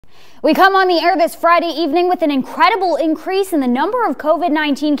We come on the air this Friday evening with an incredible increase in the number of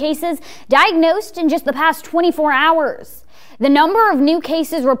COVID-19 cases diagnosed in just the past 24 hours. The number of new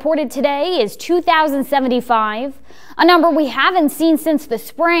cases reported today is 2,075, a number we haven't seen since the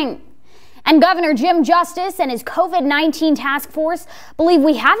spring. And Governor Jim Justice and his COVID-19 task force believe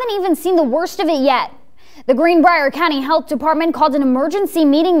we haven't even seen the worst of it yet. The Greenbrier County Health Department called an emergency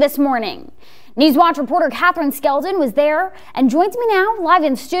meeting this morning. Newswatch reporter Catherine Skeldon was there and joins me now live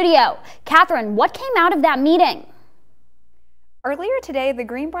in studio. Catherine, what came out of that meeting? Earlier today, the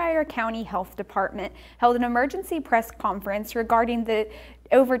Greenbrier County Health Department held an emergency press conference regarding the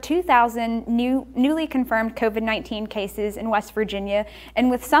over 2,000 newly confirmed COVID-19 cases in West Virginia, and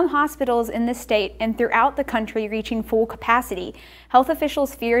with some hospitals in the state and throughout the country reaching full capacity, health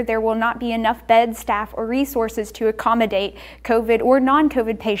officials fear there will not be enough beds, staff, or resources to accommodate COVID or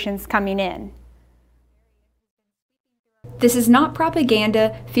non-COVID patients coming in. This is not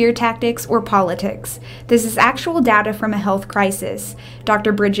propaganda, fear tactics, or politics. This is actual data from a health crisis.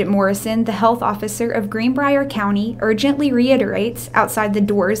 Dr. Bridget Morrison, the health officer of Greenbrier County, urgently reiterates outside the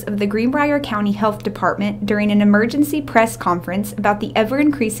doors of the Greenbrier County Health Department during an emergency press conference about the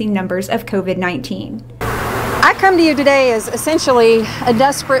ever-increasing numbers of COVID-19. I come to you today as essentially a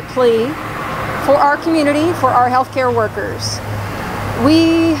desperate plea for our community, for our healthcare workers.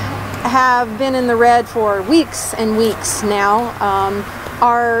 We have been in the red for weeks and weeks now.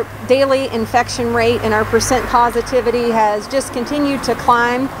 Our daily infection rate and our percent positivity has just continued to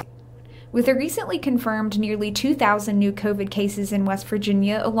climb. With the recently confirmed nearly 2,000 new COVID cases in West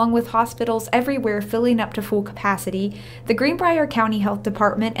Virginia, along with hospitals everywhere filling up to full capacity, the Greenbrier County Health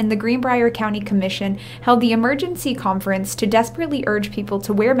Department and the Greenbrier County Commission held the emergency conference to desperately urge people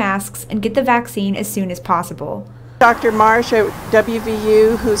to wear masks and get the vaccine as soon as possible. Dr. Marsh at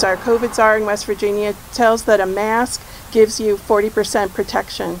WVU, who's our COVID czar in West Virginia, tells that a mask gives you 40%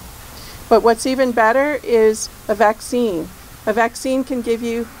 protection. But what's even better is a vaccine. A vaccine can give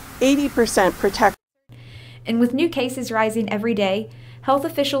you 80% protection. And with new cases rising every day, health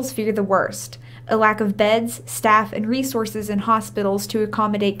officials fear the worst: a lack of beds, staff, and resources in hospitals to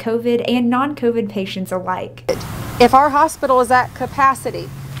accommodate COVID and non-COVID patients alike. If our hospital is at capacity,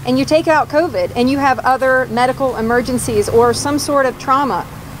 and you take out COVID and you have other medical emergencies or some sort of trauma,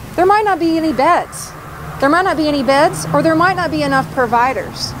 there might not be any beds. There might not be any beds, or there might not be enough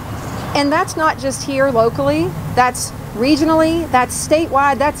providers. And that's not just here locally, that's regionally, that's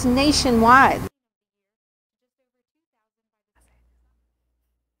statewide, that's nationwide.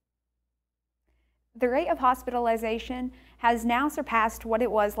 The rate of hospitalization has now surpassed what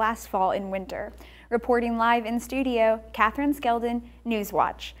it was last fall and winter. Reporting live in studio, Catherine Skeldon,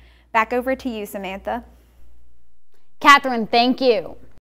 Newswatch. Back over to you, Samantha. Catherine, thank you.